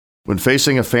When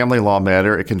facing a family law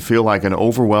matter, it can feel like an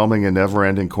overwhelming and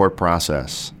never-ending court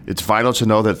process. It's vital to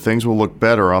know that things will look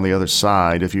better on the other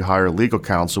side if you hire legal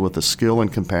counsel with the skill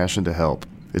and compassion to help.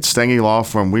 At Stengy Law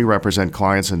Firm, we represent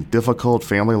clients in difficult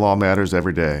family law matters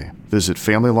every day. Visit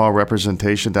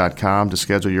FamilyLawRepresentation.com to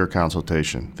schedule your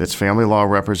consultation. That's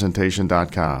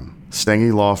FamilyLawRepresentation.com.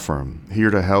 Stengy Law Firm, here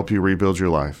to help you rebuild your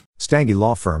life. Stengy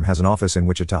Law Firm has an office in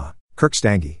Wichita. Kirk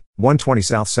Stengy, 120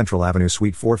 South Central Avenue,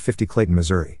 Suite 450, Clayton,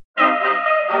 Missouri.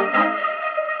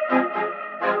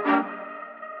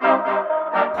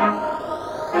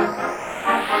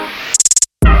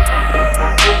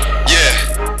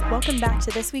 Welcome back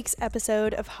to this week's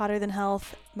episode of Hotter Than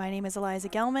Health. My name is Eliza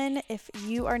Gelman. If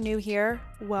you are new here,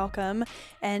 welcome.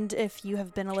 And if you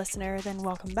have been a listener, then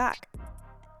welcome back.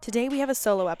 Today we have a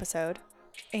solo episode.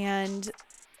 And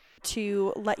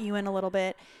to let you in a little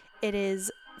bit, it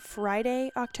is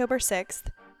Friday, October 6th.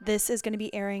 This is going to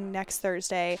be airing next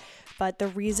Thursday. But the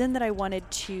reason that I wanted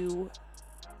to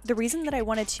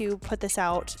put this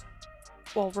out,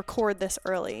 record this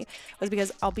early, was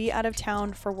because I'll be out of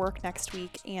town for work next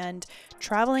week, and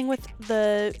traveling with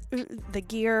the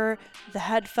gear, the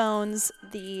headphones,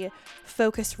 the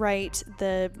Focusrite,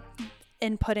 the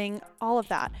inputting, all of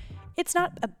that. It's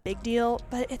not a big deal,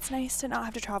 but it's nice to not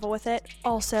have to travel with it.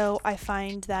 Also, I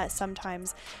find that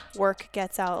sometimes work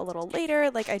gets out a little later,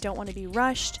 like I don't want to be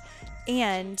rushed,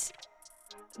 and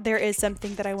there is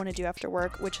something that I want to do after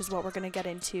work, which is what we're going to get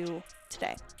into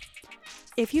today.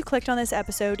 If you clicked on this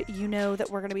episode, you know that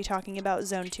we're going to be talking about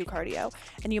Zone 2 cardio.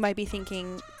 And you might be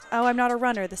thinking, oh, I'm not a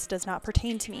runner. This does not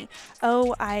pertain to me.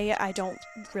 Oh, I don't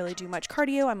really do much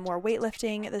cardio. I'm more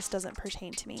weightlifting. This doesn't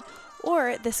pertain to me.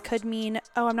 Or this could mean,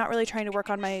 oh, I'm not really trying to work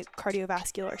on my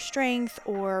cardiovascular strength,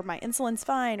 or my insulin's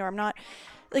fine, or I'm not,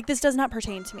 this does not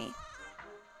pertain to me.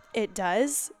 It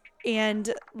does.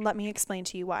 And let me explain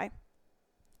to you why.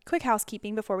 Quick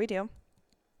housekeeping before we do.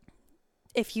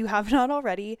 If you have not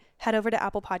already, head over to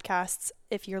Apple Podcasts.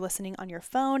 If you're listening on your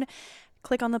phone,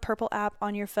 click on the purple app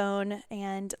on your phone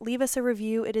and leave us a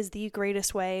review. It is the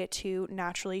greatest way to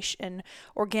naturally and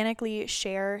organically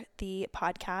share the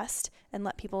podcast and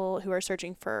let people who are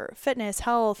searching for fitness,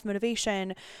 health,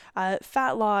 motivation,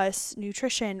 fat loss,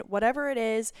 nutrition, whatever it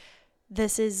is,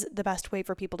 this is the best way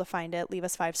for people to find it. Leave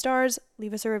us 5 stars,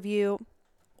 leave us a review,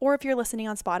 or if you're listening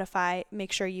on Spotify,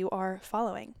 make sure you are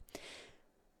following.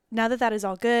 Now that that is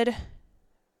all good,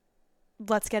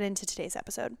 let's get into today's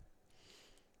episode.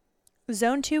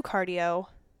 Zone 2 cardio,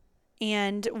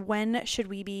 and when should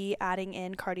we be adding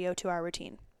in cardio to our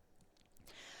routine?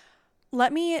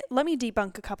 Let me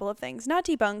debunk a couple of things. Not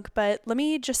debunk, but let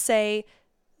me just say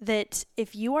that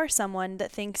if you are someone that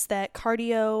thinks that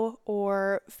cardio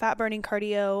or fat burning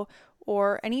cardio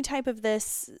or any type of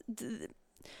this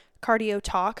cardio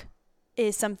talk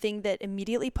is something that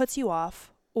immediately puts you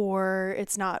off, or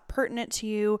it's not pertinent to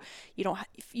you,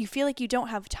 you feel like you don't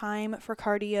have time for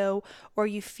cardio, or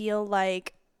you feel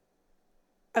like,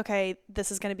 okay,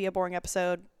 this is going to be a boring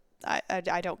episode.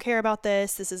 I don't care about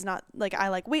this. This is not I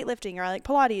like weightlifting, or I like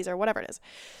Pilates, or whatever it is.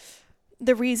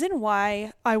 The reason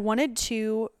why I wanted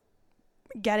to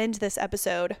get into this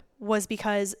episode was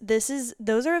because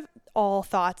those are all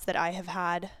thoughts that I have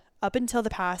had up until the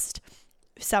past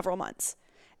several months.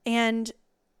 And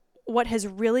what has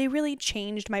really, really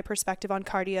changed my perspective on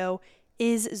cardio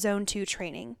is Zone 2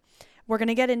 training. We're going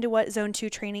to get into what Zone 2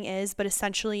 training is, but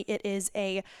essentially it is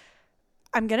I'm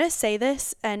going to say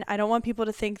this, and I don't want people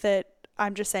to think that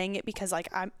I'm just saying it because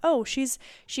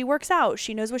she works out,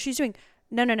 she knows what she's doing.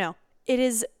 No. It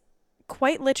is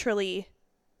quite literally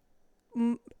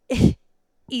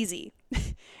easy.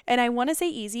 And I want to say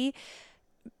easy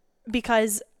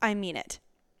because I mean it.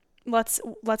 Let's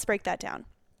break that down.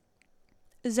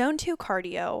 Zone 2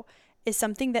 cardio is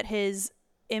something that has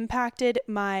impacted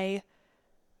my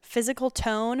physical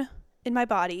tone in my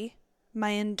body,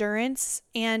 my endurance,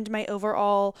 and my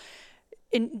overall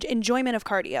enjoyment of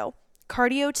cardio.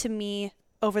 Cardio to me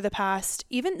over the past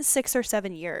even 6 or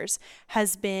 7 years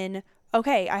has been,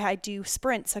 okay, I do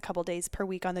sprints a couple days per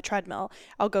week on the treadmill.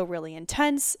 I'll go really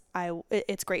intense.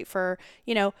 It's great for,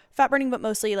 fat burning, but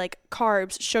mostly like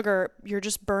carbs, sugar, you're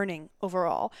just burning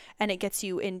overall. And it gets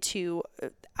you into,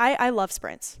 I love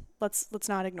sprints. Let's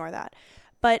not ignore that.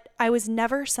 But I was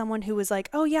never someone who was like,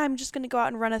 oh yeah, I'm just going to go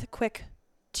out and run a quick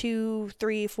 2,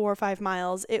 3, 4, 5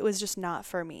 miles. It was just not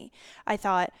for me. I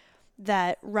thought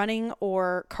that running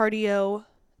or cardio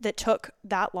that took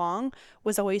that long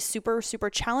was always super,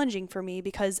 super challenging for me,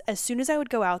 because as soon as I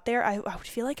would go out there, I would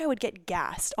feel like I would get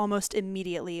gassed almost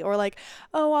immediately, or like,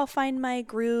 oh, I'll find my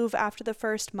groove after the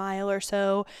first mile or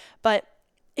so. But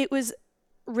it was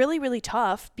really, really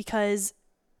tough because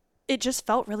it just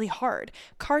felt really hard.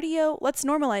 Cardio, let's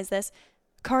normalize this.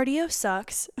 Cardio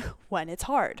sucks when it's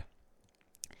hard.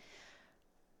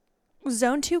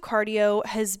 Zone 2 cardio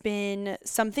has been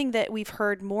something that we've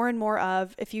heard more and more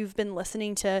of if you've been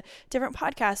listening to different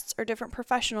podcasts or different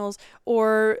professionals,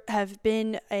 or have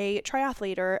been a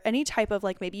triathlete or any type of,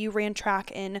 like, maybe you ran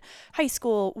track in high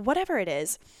school, whatever it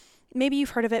is. Maybe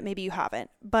you've heard of it, maybe you haven't.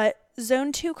 But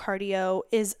Zone 2 cardio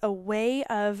is a way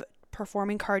of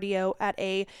performing cardio at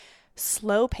a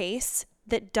slow pace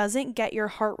that doesn't get your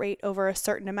heart rate over a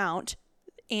certain amount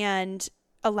and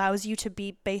allows you to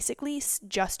be basically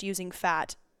just using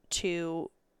fat to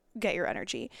get your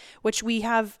energy, which we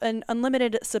have an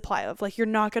unlimited supply of. Like, you're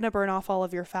not going to burn off all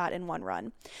of your fat in one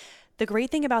run. The great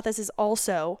thing about this is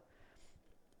also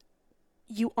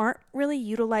you aren't really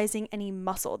utilizing any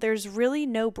muscle. There's really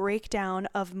no breakdown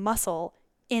of muscle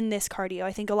in this cardio.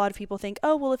 I think a lot of people think,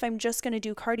 oh, well, if I'm just going to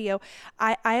do cardio,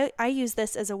 I use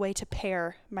this as a way to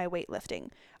pair my weightlifting.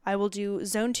 I will do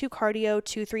Zone 2 cardio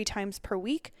 2-3 times per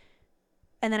week,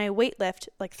 and then I weight lift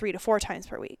like 3 to 4 times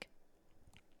per week.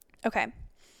 Okay.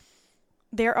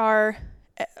 I'm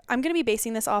going to be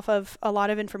basing this off of a lot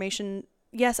of information.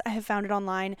 Yes, I have found it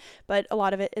online, but a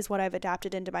lot of it is what I've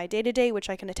adapted into my day-to-day, which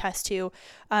I can attest to.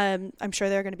 I'm sure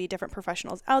there are going to be different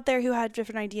professionals out there who have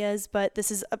different ideas, but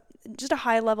this is just a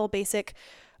high-level basic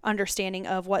understanding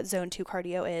of what Zone 2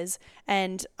 cardio is.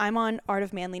 And I'm on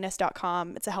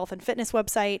artofmanliness.com. It's a health and fitness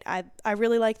website. I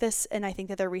really like this, and I think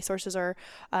that their resources are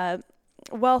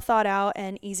well thought out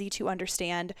and easy to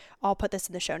understand. I'll put this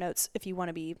in the show notes if you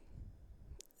want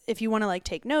to like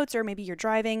take notes, or maybe you're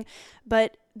driving.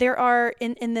 But there are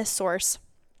in this source,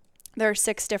 there are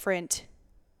 6 different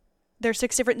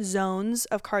zones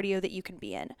of cardio that you can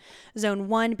be in. Zone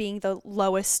 1 being the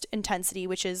lowest intensity,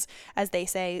 which is, as they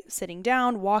say, sitting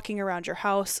down, walking around your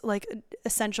house, like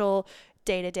essential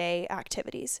day-to-day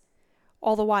activities.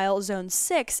 All the while, Zone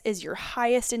 6 is your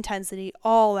highest intensity,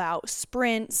 all out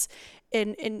sprints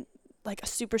in like a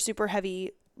super, super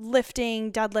heavy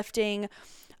lifting, deadlifting,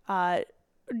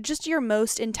 just your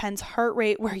most intense heart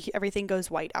rate where everything goes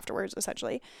white afterwards,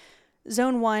 essentially.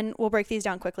 Zone 1, we'll break these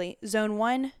down quickly. Zone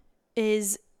 1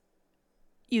 is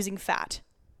using fat.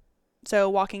 So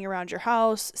walking around your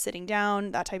house, sitting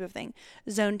down, that type of thing.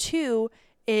 Zone 2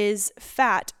 is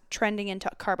fat trending into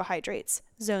carbohydrates.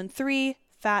 Zone 3,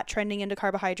 fat trending into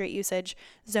carbohydrate usage.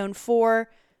 Zone 4,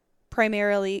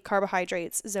 primarily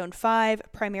carbohydrates. Zone 5,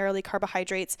 primarily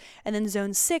carbohydrates. And then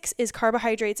Zone 6 is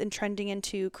carbohydrates and trending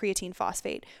into creatine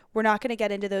phosphate. We're not going to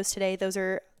get into those today. Those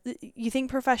are, you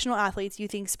think professional athletes, you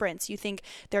think sprints, you think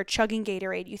they're chugging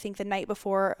Gatorade, you think the night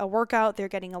before a workout, they're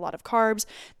getting a lot of carbs.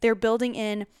 They're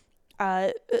building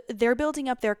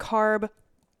up their carb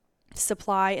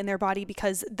supply in their body,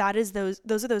 because that is those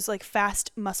are those like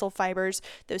fast muscle fibers,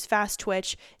 those fast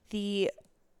twitch, the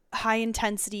high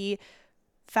intensity,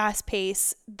 fast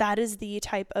pace. That is the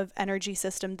type of energy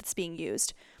system that's being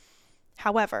used.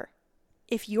 However,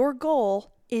 if your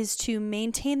goal is to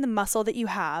maintain the muscle that you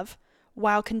have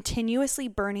while continuously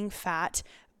burning fat,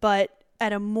 but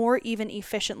at a more even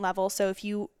efficient level, so if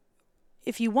you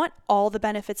want all the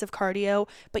benefits of cardio,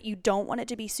 but you don't want it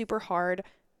to be super hard,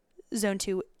 Zone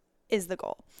 2 is the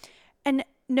goal. And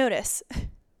notice,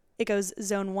 it goes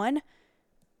Zone 1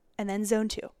 and then Zone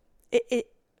 2.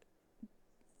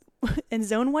 And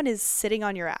Zone 1 is sitting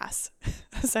on your ass,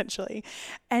 essentially.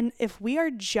 And if we are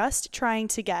just trying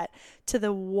to get to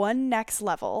the one next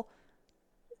level,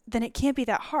 then it can't be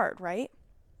that hard, right?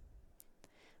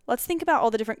 Let's think about all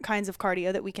the different kinds of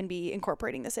cardio that we can be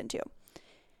incorporating this into.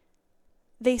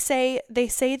 They say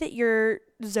that your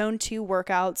Zone 2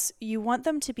 workouts, you want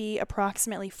them to be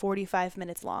approximately 45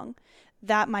 minutes long.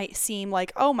 That might seem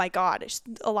like, oh my God,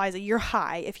 Eliza, you're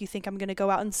high if you think I'm going to go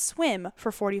out and swim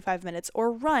for 45 minutes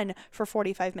or run for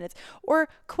 45 minutes or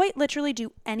quite literally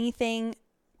do anything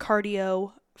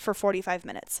cardio for 45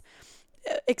 minutes,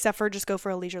 except for just go for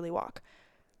a leisurely walk.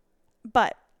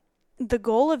 But the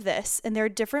goal of this, and there are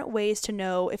different ways to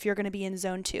know if you're going to be in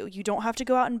Zone 2. You don't have to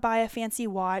go out and buy a fancy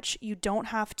watch. You don't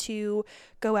have to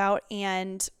go out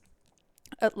and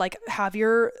have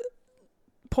your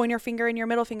pointer finger and your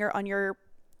middle finger on your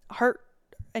heart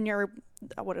and your,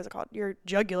 what is it called? Your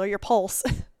jugular, your pulse.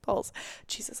 Pulse.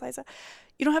 Jesus, Liza.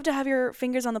 You don't have to have your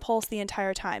fingers on the pulse the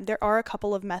entire time. There are a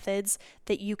couple of methods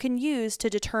that you can use to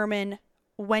determine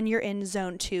when you're in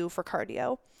Zone 2 for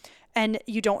cardio. And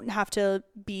you don't have to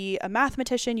be a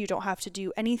mathematician. You don't have to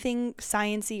do anything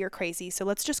sciencey or crazy. So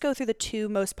let's just go through the 2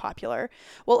 most popular.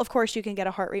 Well, of course, you can get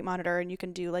a heart rate monitor, and you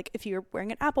can do, like, if you're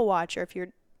wearing an Apple Watch, or if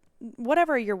you're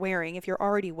whatever you're wearing, if you're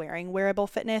already wearing wearable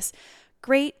fitness,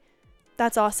 great.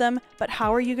 That's awesome. But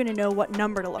how are you going to know what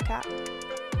number to look at?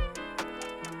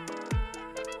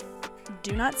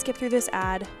 do not skip through this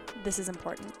ad. This is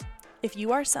important. If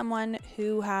you are someone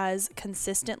who has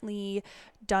consistently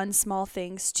done small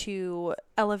things to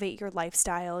elevate your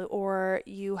lifestyle, or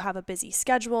you have a busy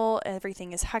schedule,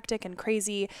 everything is hectic and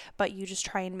crazy, but you just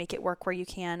try and make it work where you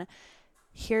can,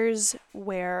 here's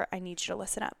where I need you to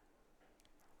listen up.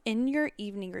 In your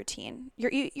evening routine,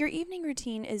 your evening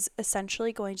routine is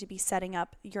essentially going to be setting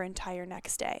up your entire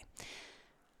next day.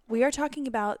 We are talking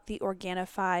about the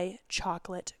Organifi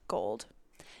Chocolate Gold.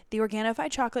 The Organifi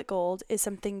Chocolate Gold is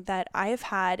something that I have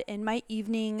had in my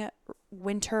evening,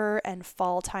 winter, and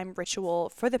fall time ritual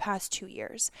for the past 2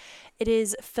 years. It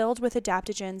is filled with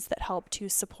adaptogens that help to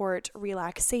support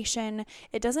relaxation.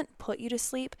 It doesn't put you to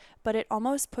sleep, but it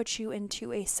almost puts you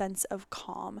into a sense of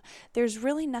calm. There's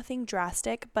really nothing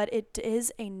drastic, but it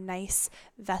is a nice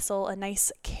vessel, a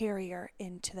nice carrier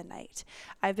into the night.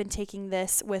 I've been taking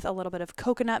this with a little bit of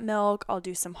coconut milk. I'll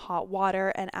do some hot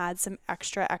water and add some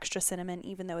extra cinnamon,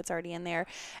 even though it's already in there.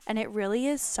 And it really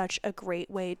is such a great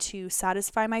way to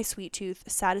satisfy my sweet tooth,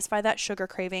 satisfy that sugar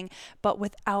craving, but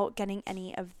without getting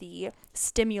any of the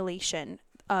stimulation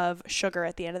of sugar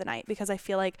at the end of the night. Because I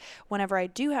feel like whenever I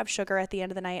do have sugar at the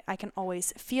end of the night, I can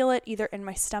always feel it either in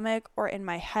my stomach or in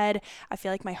my head. I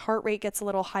feel like my heart rate gets a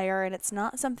little higher, and it's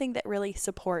not something that really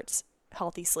supports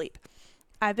healthy sleep.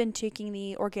 I've been taking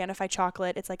the Organifi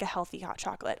chocolate. It's like a healthy hot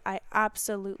chocolate. I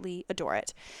absolutely adore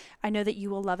it. I know that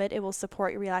you will love it. It will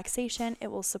support your relaxation.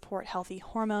 It will support healthy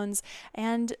hormones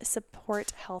and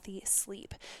support healthy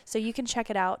sleep. So you can check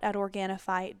it out at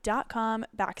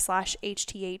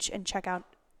Organifi.com/HTH and check out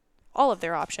all of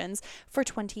their options for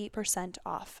 20%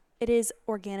 off. It is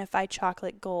Organifi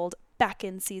Chocolate Gold, back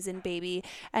in season, baby.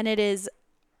 And it is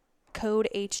code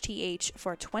HTH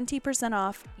for 20%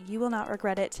 off. You will not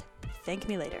regret it. Thank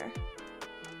me later.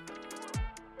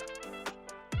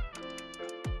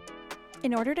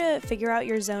 In order to figure out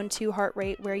your zone 2 heart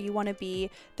rate, where you want to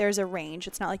be, there's a range.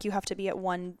 It's not like you have to be at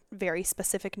one very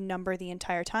specific number the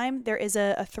entire time. There is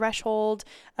a threshold,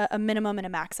 a minimum, and a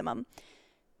maximum.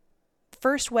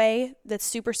 First way that's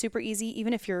super, super easy,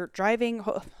 even if you're driving.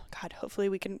 Oh God, hopefully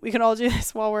we can all do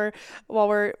this while we're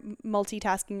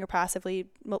multitasking or passively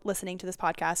listening to this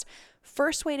podcast.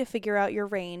 First way to figure out your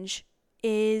range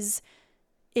is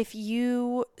if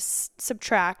you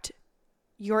subtract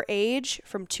your age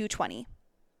from 220.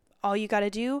 All you got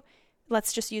to do,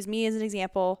 let's just use me as an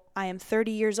example. I am 30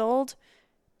 years old.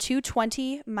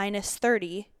 220 minus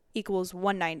 30 equals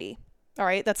 190. All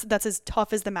right, that's as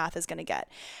tough as the math is going to get.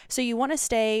 So you want to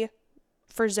stay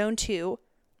for zone 2.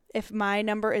 If my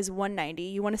number is 190,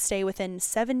 you want to stay within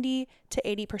 70 to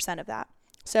 80% of that.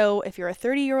 So if you're a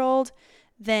 30-year-old,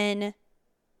 then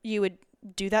you would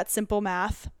do that simple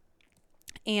math,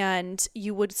 and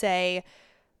you would say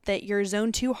that your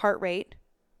zone 2 heart rate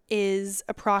is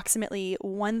approximately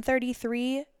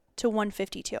 133 to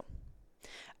 152.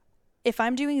 If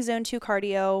I'm doing zone 2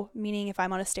 cardio, meaning if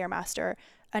I'm on a Stairmaster,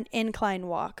 an incline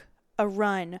walk, a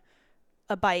run,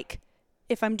 a bike,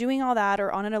 if I'm doing all that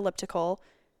or on an elliptical,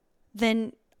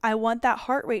 then I want that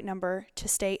heart rate number to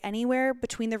stay anywhere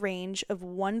between the range of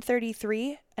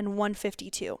 133 and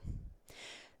 152.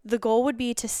 The goal would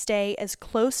be to stay as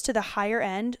close to the higher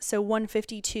end, so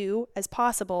 152, as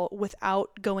possible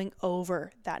without going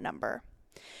over that number.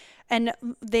 And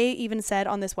they even said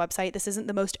on this website, this isn't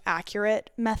the most accurate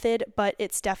method, but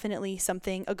it's definitely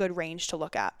a good range to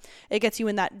look at. It gets you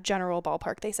in that general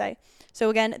ballpark, they say. So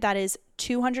again, that is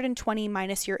 220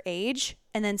 minus your age,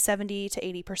 and then 70 to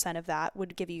 80% of that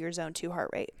would give you your zone 2 heart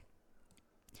rate.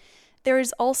 There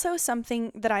is also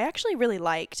something that I actually really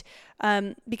liked,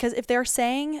 because if they're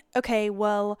saying, okay,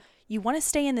 well, you want to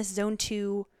stay in this zone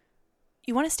 2,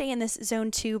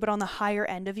 but on the higher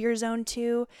end of your zone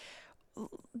 2,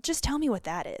 just tell me what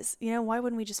that is. Why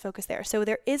wouldn't we just focus there? So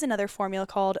there is another formula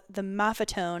called the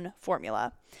Maffetone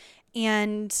formula,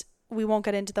 and we won't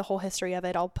get into the whole history of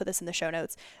it. I'll put this in the show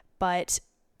notes, but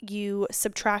you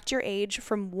subtract your age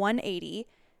from 180,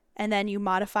 and then you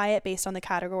modify it based on the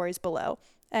categories below.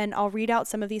 And I'll read out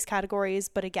some of these categories,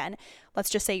 but again, let's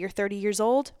just say you're 30 years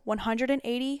old,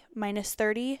 180 minus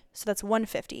 30, so that's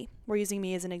 150. We're using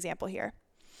me as an example here.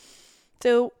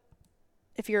 So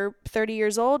if you're 30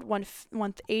 years old,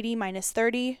 180 minus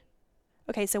 30,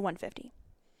 okay, so 150.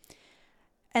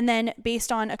 And then based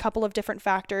on a couple of different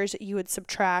factors, you would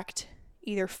subtract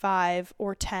either 5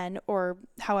 or 10 or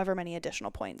however many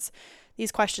additional points.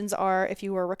 These questions are if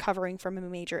you were recovering from a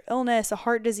major illness, a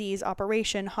heart disease,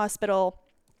 operation, hospital,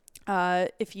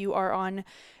 if you are on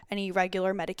any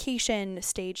regular medication,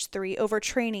 stage 3,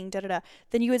 overtraining,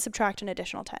 then you would subtract an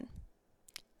additional 10.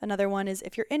 Another one is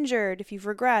if you're injured, if you've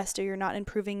regressed, or you're not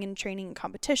improving in training and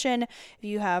competition, if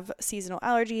you have seasonal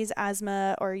allergies,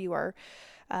 asthma, or you are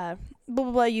blah,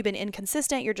 blah, blah, you've been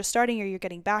inconsistent, you're just starting, or you're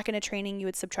getting back into training, you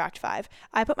would subtract 5.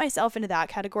 I put myself into that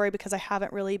category because I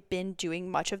haven't really been doing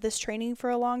much of this training for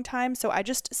a long time. So I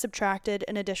just subtracted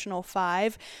an additional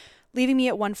 5, leaving me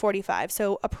at 145.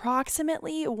 So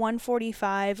approximately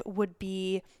 145 would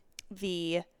be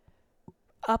the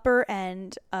upper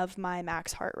end of my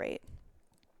max heart rate.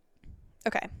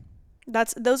 Okay.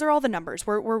 Those are all the numbers.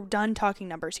 We're done talking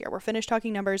numbers here. We're finished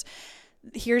talking numbers.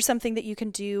 Here's something that you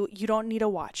can do. You don't need a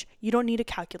watch. You don't need a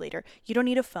calculator. You don't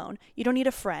need a phone. You don't need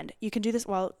a friend. You can do this.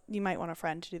 Well, you might want a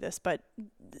friend to do this, but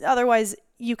otherwise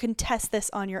you can test this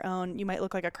on your own. You might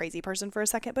look like a crazy person for a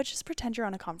second, but just pretend you're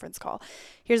on a conference call.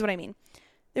 Here's what I mean.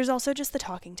 There's also just the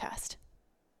talking test.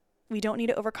 We don't need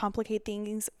to overcomplicate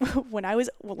things. When I was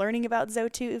learning about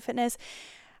Zo2 fitness,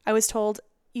 I was told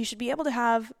you should be able to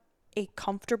have a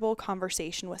comfortable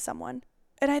conversation with someone.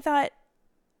 And I thought,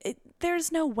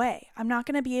 there's no way. I'm not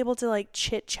going to be able to like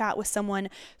chit chat with someone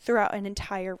throughout an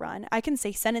entire run. I can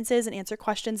say sentences and answer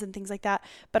questions and things like that,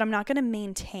 but I'm not going to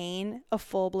maintain a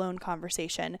full-blown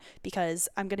conversation because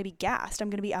I'm going to be gassed. I'm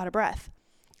going to be out of breath.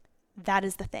 That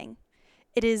is the thing.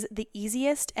 It is the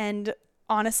easiest and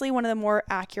honestly one of the more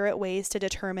accurate ways to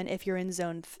determine if you're in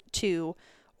zone 2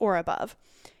 or above.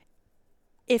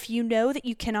 If you know that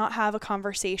you cannot have a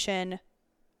conversation,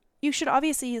 you should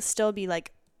obviously still be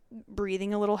like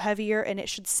breathing a little heavier and it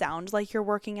should sound like you're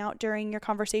working out during your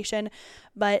conversation.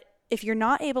 But if you're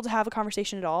not able to have a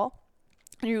conversation at all,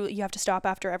 and you have to stop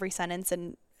after every sentence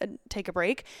and take a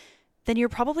break, then you're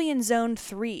probably in zone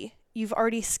 3. You've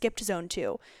already skipped zone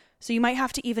 2. So you might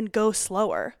have to even go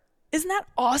slower. Isn't that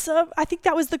awesome? I think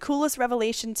that was the coolest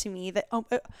revelation to me, that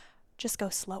just go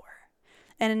slower.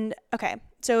 And okay,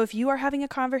 so if you are having a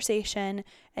conversation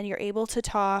and you're able to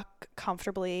talk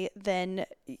comfortably, then,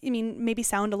 I mean, maybe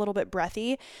sound a little bit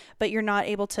breathy, but you're not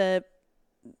able to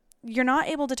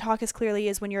talk as clearly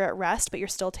as when you're at rest, but you're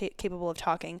still capable of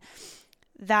talking.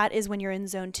 That is when you're in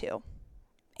zone 2.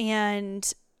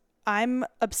 And I'm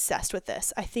obsessed with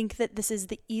this. I think that this is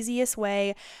the easiest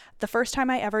way. The first time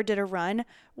I ever did a run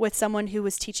with someone who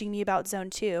was teaching me about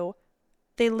zone 2,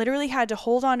 they literally had to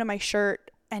hold on to my shirt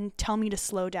and tell me to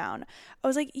slow down. I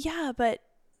was like, yeah, but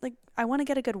like, I want to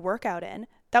get a good workout in.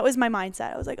 That was my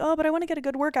mindset. I was like, oh, but I want to get a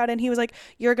good workout in. He was like,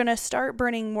 you're going to start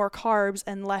burning more carbs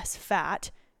and less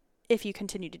fat if you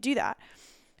continue to do that.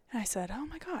 And I said, oh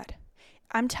my God,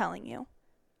 I'm telling you,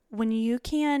 when you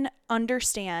can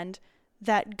understand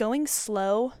that going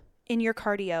slow in your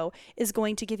cardio is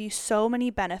going to give you so many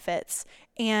benefits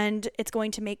and it's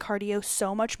going to make cardio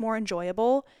so much more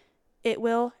enjoyable, it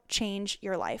will change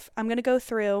your life. I'm going to go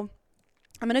through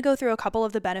a couple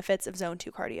of the benefits of zone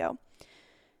 2 cardio.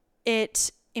 It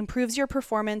improves your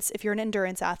performance if you're an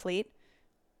endurance athlete.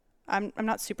 I'm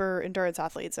not super endurance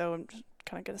athlete, so I'm just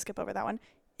kind of going to skip over that one.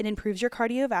 It improves your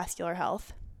cardiovascular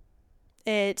health.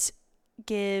 It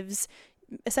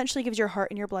essentially gives your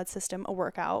heart and your blood system a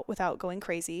workout without going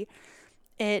crazy.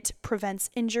 It prevents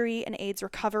injury and aids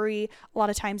recovery. A lot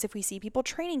of times if we see people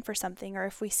training for something, or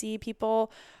if we see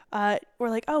people, we're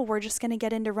like, oh, we're just going to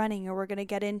get into running, or we're going to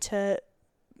get into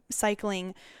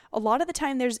cycling. A lot of the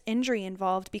time there's injury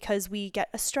involved because we get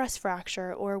a stress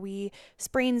fracture, or we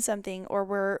sprain something,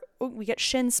 or we get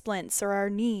shin splints, or our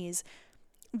knees.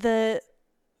 What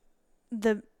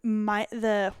is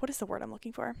the word I'm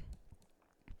looking for?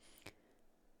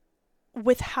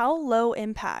 With how low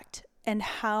impact and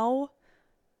how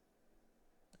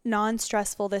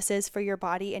non-stressful this is for your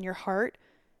body and your heart,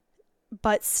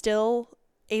 but still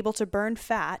able to burn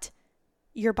fat,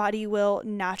 your body will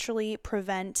naturally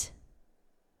prevent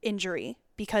injury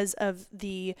because of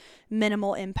the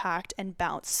minimal impact and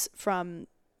bounce from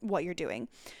what you're doing.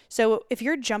 So if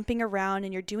you're jumping around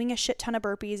and you're doing a shit ton of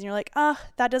burpees and you're like,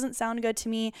 that doesn't sound good to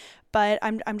me, but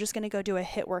I'm just going to go do a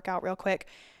HIIT workout real quick.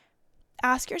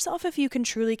 Ask yourself if you can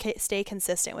truly stay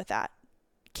consistent with that.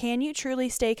 Can you truly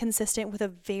stay consistent with a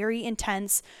very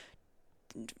intense,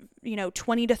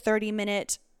 20 to 30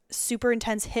 minute super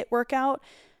intense HIIT workout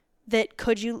that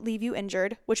could leave you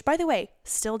injured, which by the way,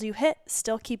 still do HIIT,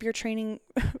 still keep your training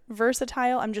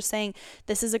versatile. I'm just saying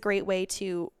this is a great way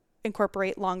to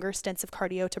incorporate longer stints of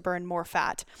cardio to burn more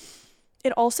fat.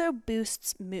 It also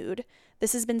boosts mood.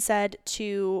 This has been said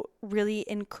to really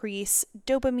increase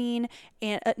dopamine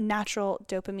and natural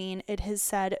dopamine. It has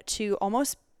said to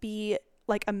almost be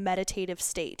like a meditative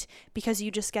state because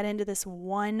you just get into this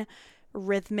one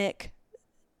rhythmic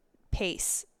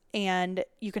pace and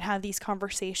you can have these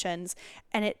conversations,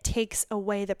 and it takes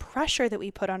away the pressure that we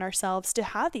put on ourselves to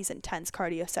have these intense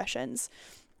cardio sessions.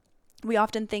 We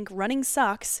often think running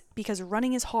sucks because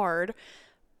running is hard,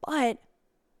 but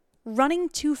running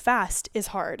too fast is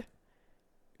hard.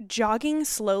 Jogging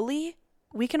slowly,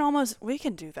 we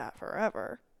can do that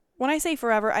forever. When I say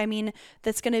forever, I mean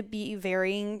that's going to be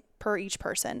varying per each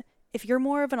person. If you're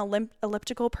more of an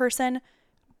elliptical person,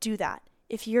 do that.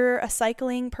 If you're a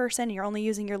cycling person, you're only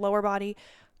using your lower body,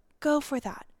 go for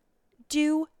that.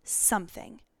 Do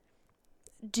something.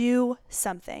 Do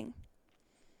something.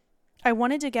 I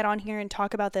wanted to get on here and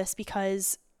talk about this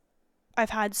because I've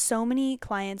had so many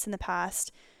clients in the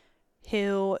past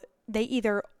who they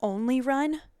either only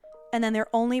run and then they're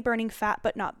only burning fat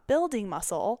but not building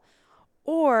muscle,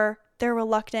 or they're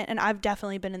reluctant. And I've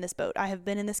definitely been in this boat. I have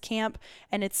been in this camp,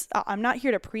 and I'm not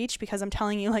here to preach because I'm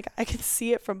telling you, like, I can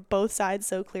see it from both sides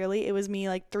so clearly. It was me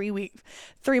like 3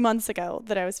 months ago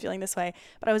that I was feeling this way,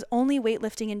 but I was only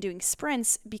weightlifting and doing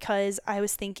sprints because I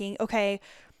was thinking, okay,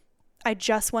 I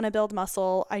just want to build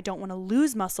muscle. I don't want to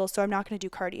lose muscle, so I'm not going to do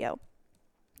cardio.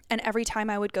 And every time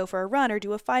I would go for a run or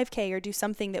do a 5K or do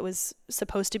something that was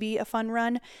supposed to be a fun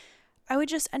run, I would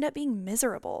just end up being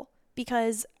miserable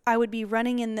because I would be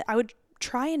running I would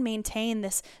try and maintain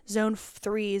this zone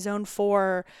 3, zone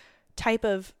 4 type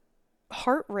of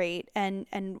heart rate and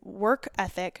work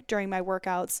ethic during my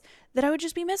workouts that I would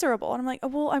just be miserable. And I'm like, oh,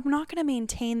 well, I'm not going to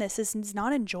maintain this. This is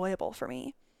not enjoyable for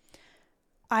me.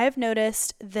 I have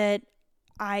noticed that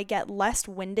I get less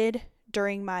winded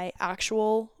during my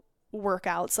actual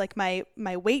workouts, like my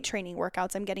weight training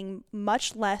workouts. I'm getting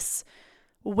much less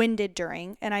winded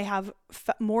during, and I have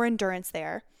more endurance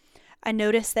there. I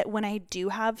notice that when I do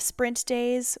have sprint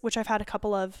days, which I've had a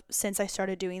couple of since I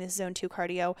started doing this zone 2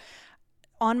 cardio,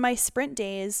 on my sprint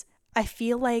days, I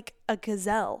feel like a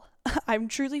gazelle. I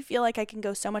truly feel like I can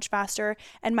go so much faster,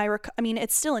 and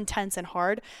it's still intense and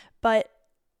hard, but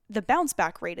the bounce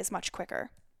back rate is much quicker.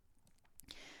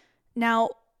 Now,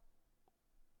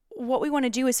 what we want to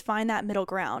do is find that middle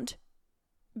ground,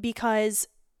 because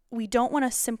we don't want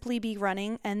to simply be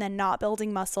running and then not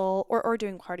building muscle or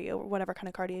doing cardio or whatever kind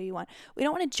of cardio you want. We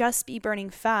don't want to just be burning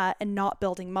fat and not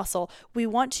building muscle. We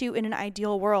want to, in an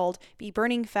ideal world, be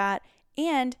burning fat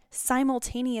and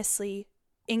simultaneously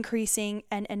increasing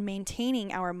and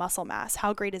maintaining our muscle mass.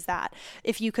 How great is that?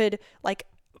 If you could, like,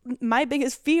 my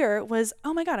biggest fear was,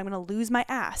 oh my God, I'm going to lose my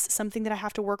ass, something that I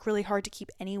have to work really hard to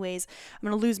keep anyways. I'm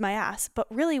going to lose my ass. But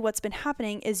really what's been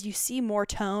happening is you see more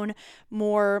tone,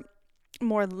 more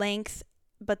length,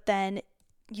 but then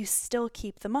you still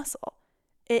keep the muscle.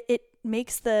 It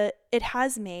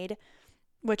has made,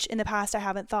 which in the past I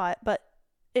haven't thought, but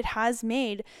it has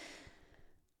made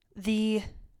the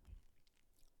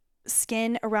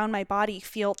skin around my body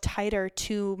feel tighter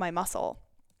to my muscle.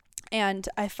 And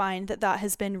I find that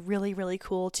has been really, really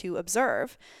cool to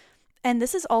observe. And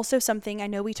this is also something, I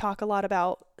know we talk a lot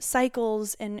about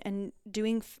cycles and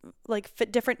doing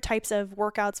different types of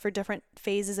workouts for different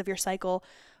phases of your cycle.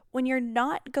 When you're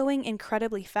not going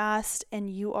incredibly fast and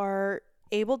you are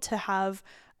able to have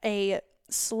a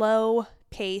slow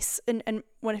pace, and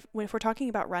if we're talking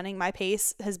about running, my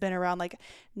pace has been around like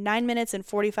 9 minutes and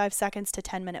 45 seconds to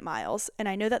 10-minute miles. And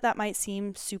I know that might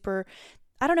seem super,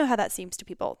 I don't know how that seems to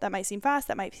people. That might seem fast,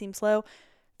 that might seem slow.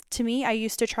 To me, I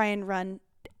used to try and run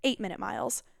 8-minute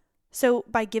miles. So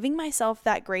by giving myself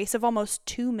that grace of almost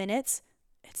 2 minutes,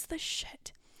 it's the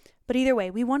shit. But either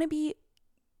way, we want to be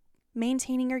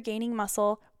maintaining or gaining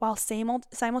muscle while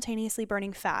simultaneously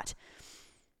burning fat.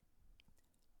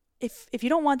 If you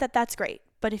don't want that, that's great.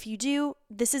 But if you do,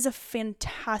 this is a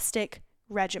fantastic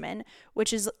regimen,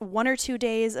 which is 1 or 2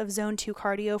 days of zone 2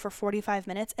 cardio for 45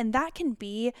 minutes. And that can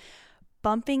be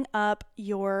bumping up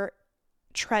your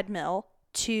treadmill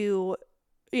to,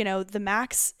 the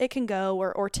max it can go,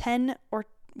 or 10 or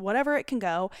whatever it can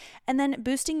go, and then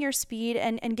boosting your speed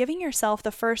and giving yourself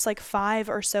the first 5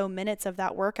 or so minutes of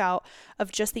that workout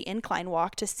of just the incline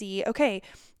walk to see, okay,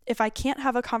 if I can't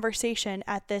have a conversation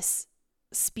at this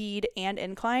speed and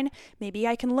incline, maybe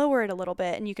I can lower it a little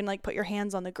bit, and you can put your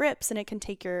hands on the grips and it can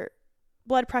take your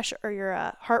blood pressure or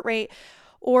your heart rate,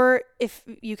 or if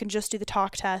you can just do the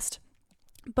talk test.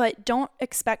 But don't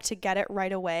expect to get it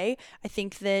right away. I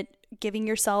think that giving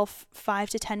yourself 5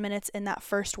 to 10 minutes in that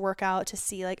first workout to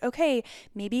see okay,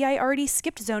 maybe I already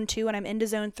skipped zone 2 and I'm into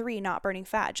zone 3, not burning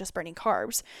fat, just burning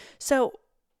carbs. So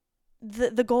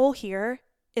the goal here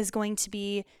is going to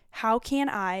be, how can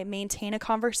I maintain a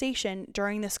conversation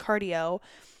during this cardio,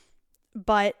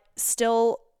 but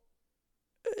still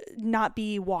not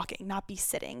be walking, not be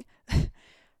sitting?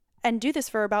 And do this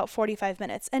for about 45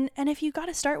 minutes. And if you got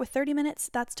to start with 30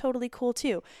 minutes, that's totally cool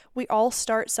too. We all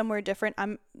start somewhere different.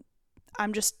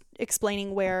 I'm just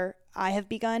explaining where I have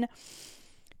begun.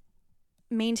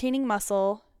 Maintaining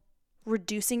muscle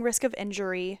reducing risk of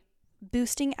injury,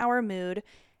 boosting our mood,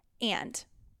 and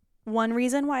one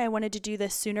reason why I wanted to do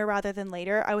this sooner rather than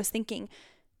later, I was thinking,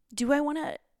 do I want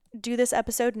to do this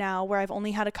episode now where I've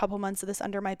only had a couple months of this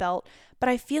under my belt, but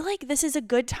I feel like this is a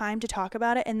good time to talk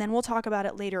about it, and then we'll talk about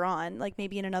it later on, like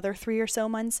maybe in another 3 or so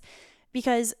months,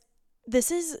 because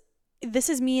this is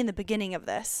me in the beginning of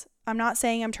this. I'm not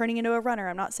saying I'm turning into a runner.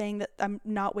 I'm not saying that I'm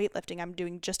not weightlifting. I'm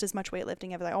doing just as much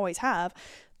weightlifting as I always have,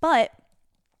 but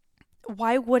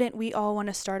why wouldn't we all want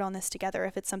to start on this together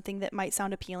if it's something that might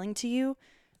sound appealing to you?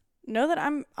 Know that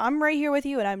I'm right here with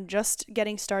you, and I'm just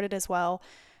getting started as well.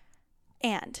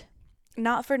 And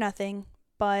not for nothing,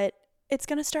 but it's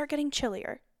going to start getting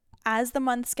chillier. As the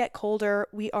months get colder,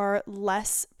 we are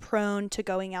less prone to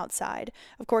going outside.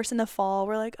 Of course, in the fall,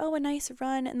 we're like, oh, a nice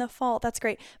run in the fall. That's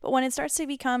great. But when it starts to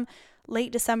become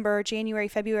late December, January,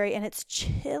 February, and it's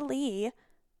chilly,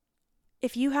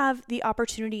 if you have the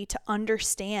opportunity to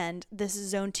understand this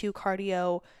Zone 2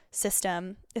 cardio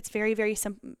system, it's very, very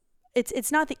simple.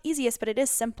 It's not the easiest, but it is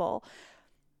simple.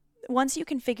 Once you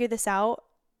can figure this out,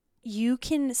 you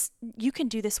can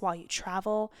do this while you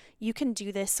travel. You can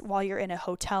do this while you're in a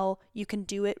hotel. You can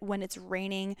do it when it's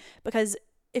raining, because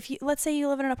let's say you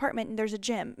live in an apartment and there's a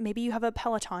gym, maybe you have a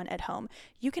Peloton at home,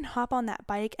 you can hop on that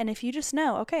bike, and if you just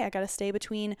know, okay, I got to stay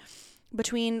between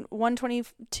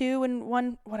 122 and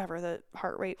whatever the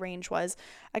heart rate range was,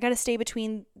 I got to stay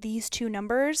between these two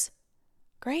numbers,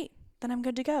 great, then I'm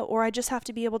good to go. Or I just have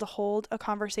to be able to hold a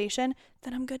conversation,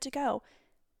 then I'm good to go.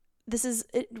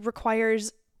 It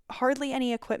requires hardly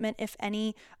any equipment, if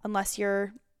any, unless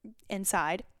you're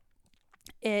inside.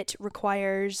 It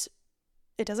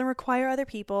doesn't require other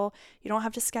people. You don't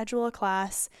have to schedule a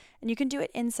class, and you can do it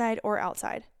inside or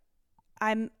outside.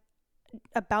 I'm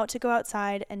about to go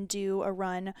outside and do a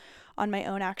run on my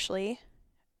own, actually.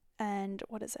 And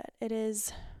what is it? It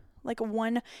is like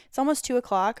it's almost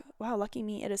 2:00. Wow, lucky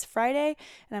me. It is Friday,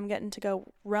 and I'm getting to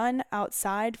go run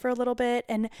outside for a little bit.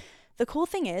 And the cool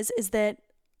thing is that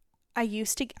I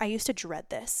used to dread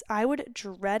this. I would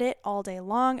dread it all day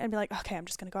long and be like, okay, I'm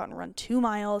just going to go out and run 2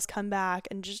 miles, come back,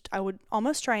 and I would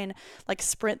almost try and like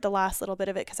sprint the last little bit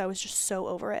of it because I was just so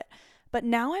over it. But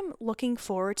now I'm looking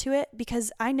forward to it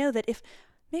because I know that if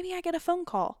maybe I get a phone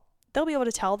call, they'll be able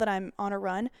to tell that I'm on a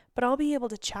run, but I'll be able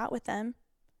to chat with them.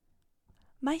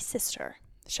 My sister,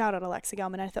 shout out Alexa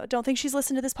Gelman, I don't think she's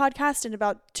listened to this podcast in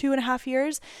about 2.5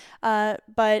 years,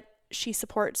 but she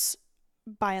supports,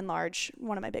 by and large,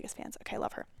 one of my biggest fans. Okay, I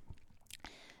love her.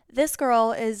 This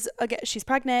girl she's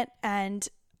pregnant, and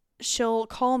she'll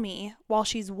call me while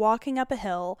she's walking up a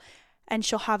hill, and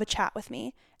she'll have a chat with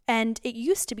me. And it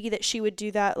used to be that she would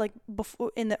do that like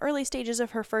before, in the early stages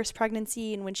of her first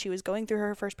pregnancy, and when she was going through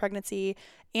her first pregnancy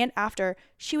and after,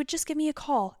 she would just give me a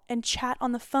call and chat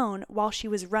on the phone while she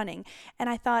was running. And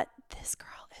I thought, this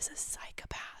girl is a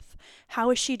psychopath. How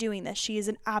is she doing this? She is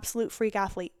an absolute freak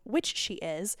athlete, which she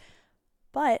is.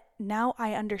 But now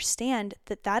I understand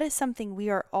that is something we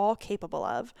are all capable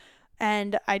of.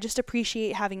 And I just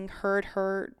appreciate having heard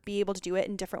her be able to do it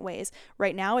in different ways.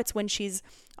 Right now, it's when she's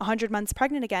 100 months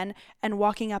pregnant again and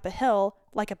walking up a hill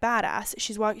like a badass.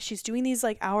 She's doing these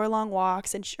like hour-long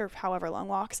walks or however long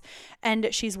walks, and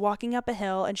she's walking up a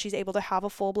hill and she's able to have a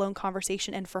full-blown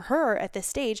conversation. And for her at this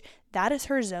stage, that is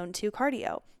her Zone 2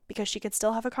 cardio, because she could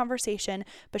still have a conversation,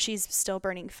 but she's still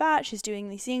burning fat. She's doing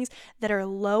these things that are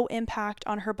low impact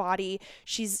on her body.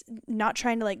 She's not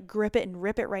trying to like grip it and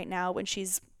rip it right now when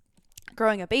she's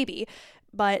growing a baby,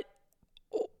 but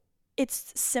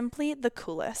it's simply the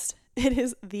coolest. It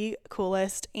is the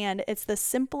coolest, and it's the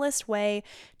simplest way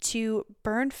to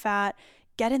burn fat,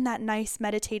 get in that nice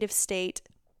meditative state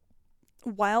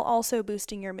while also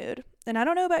boosting your mood. And I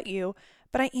don't know about you,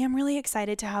 but I am really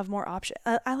excited to have more options.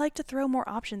 I like to throw more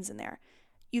options in there.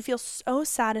 You feel so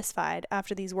satisfied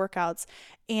after these workouts,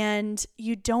 and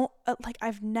you don't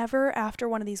I've never after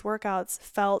one of these workouts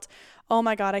felt, oh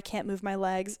my God, I can't move my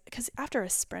legs, because after a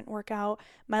sprint workout,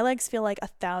 my legs feel like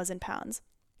 1,000 pounds.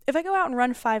 If I go out and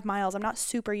run 5 miles, I'm not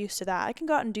super used to that. I can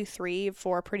go out and do 3,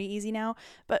 4 pretty easy now,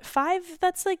 but 5,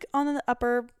 that's like on the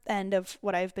upper end of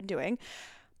what I've been doing.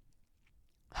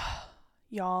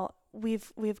 Y'all,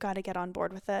 we've got to get on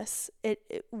board with this.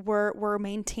 We're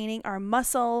maintaining our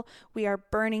muscle, we are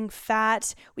burning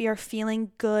fat, we are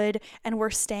feeling good, and we're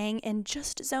staying in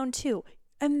just Zone 2.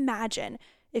 Imagine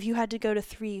if you had to go to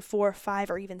 3, 4,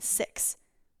 5, or even 6.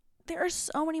 There are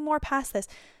so many more past this.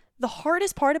 The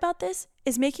hardest part about this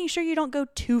is making sure you don't go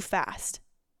too fast.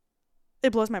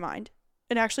 It blows my mind.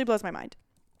 It actually blows my mind.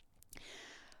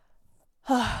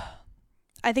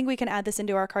 I think we can add this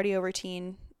into our cardio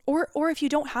routine, Or if you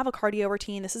don't have a cardio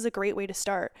routine, this is a great way to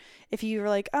start. If you're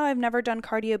like, oh, I've never done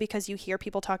cardio because you hear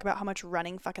people talk about how much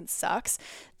running fucking sucks,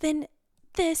 then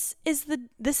this is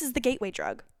the gateway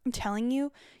drug. I'm telling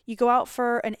you, you go out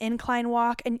for an incline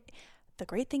walk, and the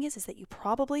great thing is that you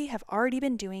probably have already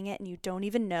been doing it and you don't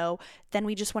even know. Then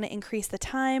we just want to increase the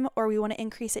time, or we want to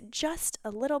increase it just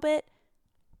a little bit,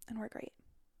 and we're great.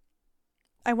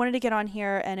 I wanted to get on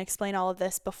here and explain all of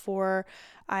this before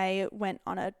I went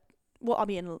on I'll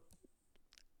be in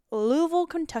Louisville,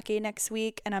 Kentucky next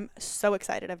week, and I'm so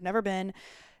excited. I've never been,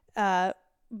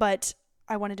 but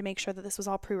I wanted to make sure that this was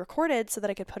all pre-recorded so that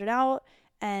I could put it out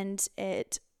and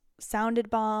it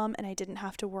sounded bomb and I didn't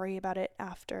have to worry about it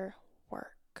after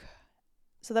work,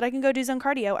 so that I can go do some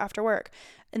cardio after work.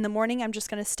 In the morning, I'm just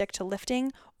going to stick to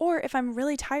lifting, or if I'm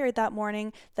really tired that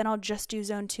morning, then I'll just do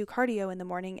zone 2 cardio in the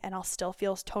morning and I'll still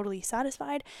feel totally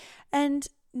satisfied. And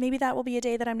maybe that will be a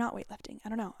day that I'm not weightlifting. I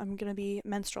don't know. I'm going to be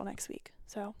menstrual next week.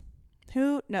 So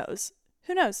who knows?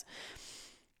 Who knows?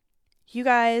 You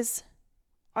guys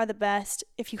are the best.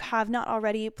 If you have not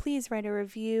already, please write a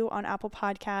review on Apple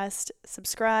Podcast,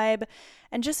 subscribe,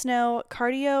 and just know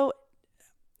cardio,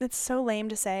 it's so lame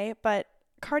to say, but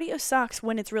cardio sucks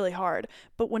when it's really hard.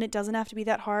 But when it doesn't have to be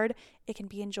that hard, it can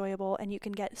be enjoyable and you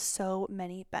can get so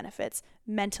many benefits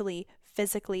mentally,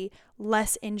 physically,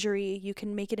 less injury. You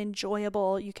can make it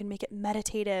enjoyable. You can make it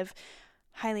meditative.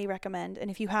 Highly recommend. And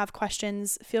if you have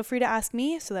questions, feel free to ask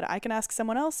me so that I can ask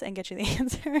someone else and get you the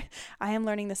answer. I am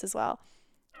learning this as well.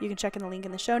 You can check in the link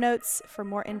in the show notes for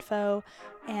more info.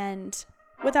 And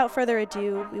without further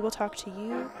ado, we will talk to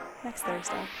you next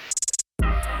Thursday.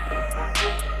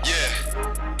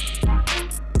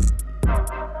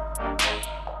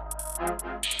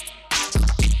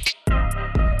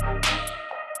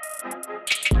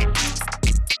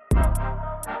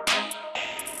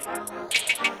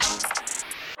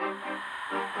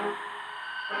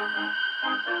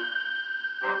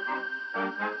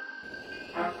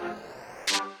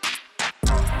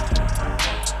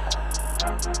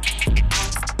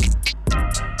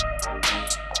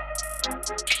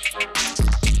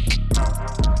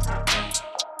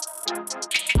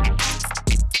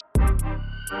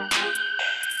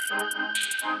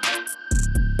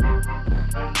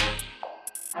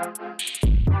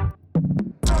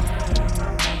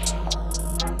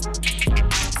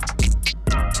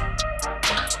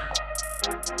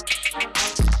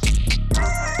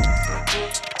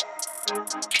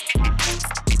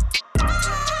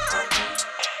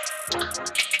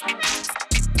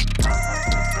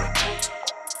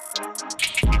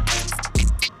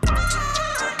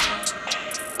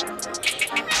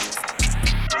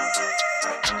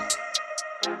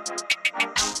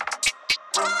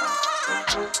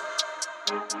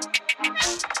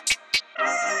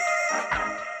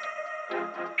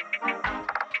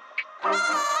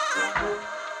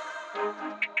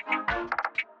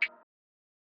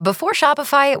 Before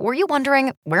Shopify, were you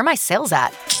wondering, where are my sales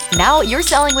at? Now you're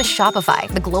selling with Shopify,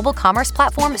 the global commerce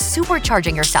platform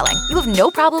supercharging your selling. You have no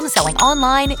problem selling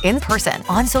online, in person,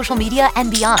 on social media,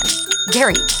 and beyond.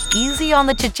 Gary, easy on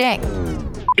the cha-ching.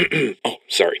 Oh,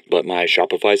 sorry, but my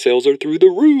Shopify sales are through the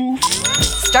roof.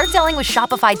 Start selling with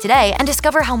Shopify today and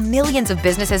discover how millions of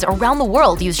businesses around the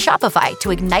world use Shopify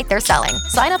to ignite their selling.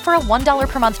 Sign up for a $1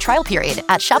 per month trial period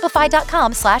at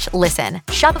shopify.com/listen.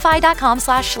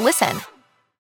 Shopify.com/listen.